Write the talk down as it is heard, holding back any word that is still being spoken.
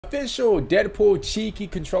Official Deadpool cheeky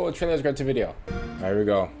controller trailers got to video. There we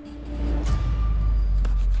go.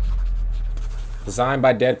 Designed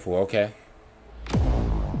by Deadpool, okay.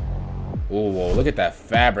 Ooh, whoa, look at that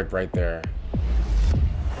fabric right there.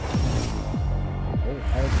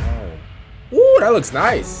 Oh. Ooh, that looks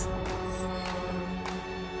nice.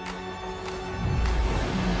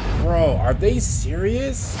 Bro, are they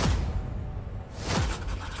serious?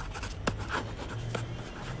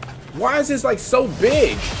 Why is this like so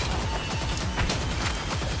big?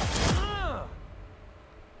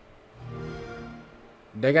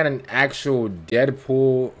 They got an actual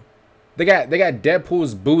Deadpool. They got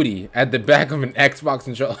Deadpool's booty at the back of an Xbox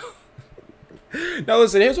controller. Now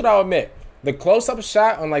listen, here's what I'll admit. The close-up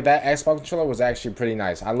shot on like that Xbox controller was actually pretty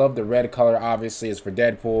nice. I love the red color, obviously, it's for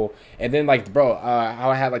Deadpool. And then like, bro, how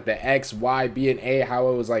I had like the X, Y, B, and A, how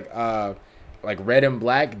it was like red and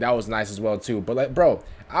black, that was nice as well too. But like, bro,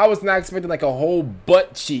 I was not expecting like a whole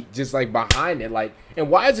butt cheek just like behind it. Like, and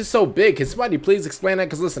why is it so big? Can somebody please explain that?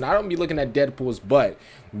 Because listen, I don't be looking at Deadpool's butt,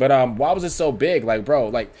 but why was it so big? Like, bro,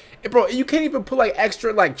 you can't even put like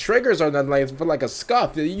extra like triggers or nothing like for like a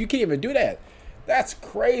scuff. You can't even do that. That's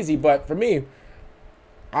crazy. But for me,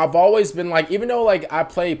 I've always been like, even though like I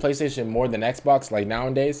play PlayStation more than Xbox like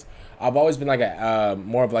nowadays, I've always been like a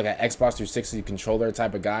more of like an Xbox 360 controller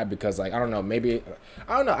type of guy because like I don't know, maybe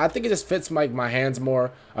I don't know, I think it just fits my hands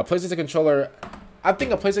more. A PlayStation controller, I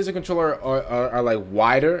think a PlayStation controller are like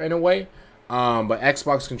wider in a way, but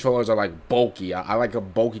Xbox controllers are like bulky. I like a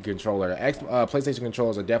bulky controller. PlayStation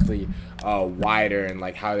controllers are definitely wider and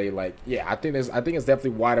like how they like, yeah, I think it's definitely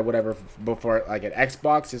wider, whatever. Before like an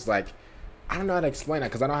Xbox, it's like, I don't know how to explain that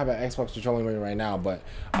because I don't have an Xbox controller with me right now, but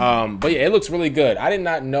yeah, it looks really good. I did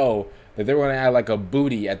not know that they were gonna add like a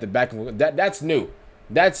booty at the back of that's new.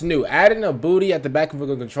 That's new. Adding a booty at the back of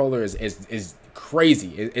a controller is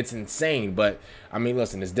crazy. It's insane. But I mean,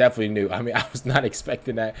 listen, it's definitely new. I mean, I was not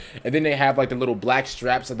expecting that. And then they have like the little black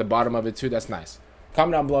straps at the bottom of it too. That's nice.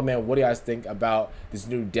 Comment down below, man. What do you guys think about this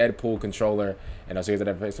new Deadpool controller? And I'll see you guys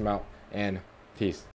later. Peace out and peace.